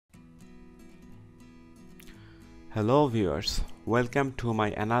Hello viewers, welcome to my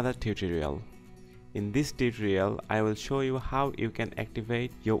another tutorial. In this tutorial, I will show you how you can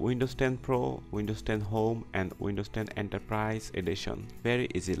activate your Windows 10 Pro, Windows 10 Home and Windows 10 Enterprise Edition very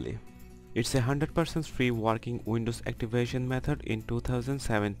easily. It's a 100% free working Windows activation method in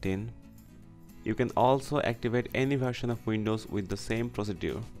 2017. You can also activate any version of Windows with the same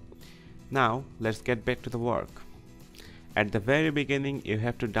procedure. Now, let's get back to the work. At the very beginning, you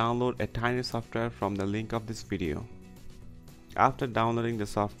have to download a tiny software from the link of this video. After downloading the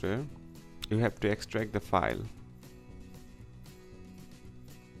software, you have to extract the file.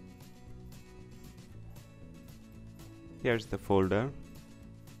 Here's the folder.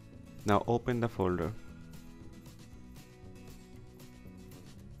 Now open the folder.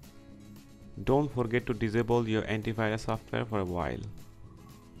 Don't forget to disable your antivirus software for a while.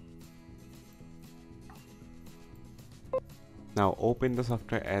 Now open the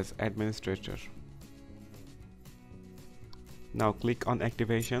software as administrator. Now click on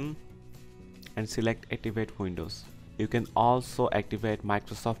activation and select activate Windows. You can also activate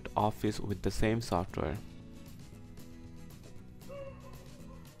Microsoft Office with the same software.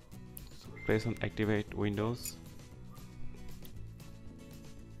 So press on activate Windows.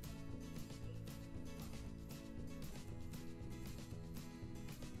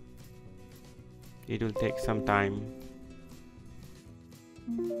 It will take some time.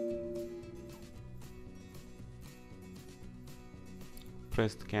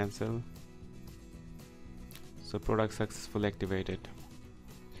 Press cancel. So product successfully activated.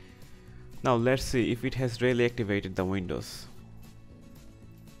 Now let's see if it has really activated the Windows.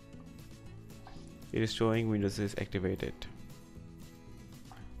 It is showing Windows is activated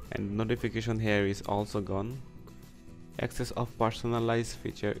and notification here is also gone. Access of personalized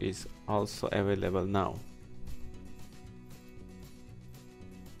feature is also available now.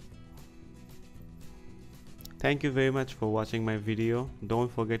 Thank you very much for watching my video.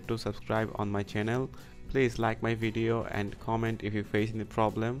 Don't forget to subscribe on my channel. Please like my video and comment if you face any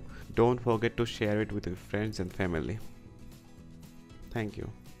problem. Don't forget to share it with your friends and family. Thank you.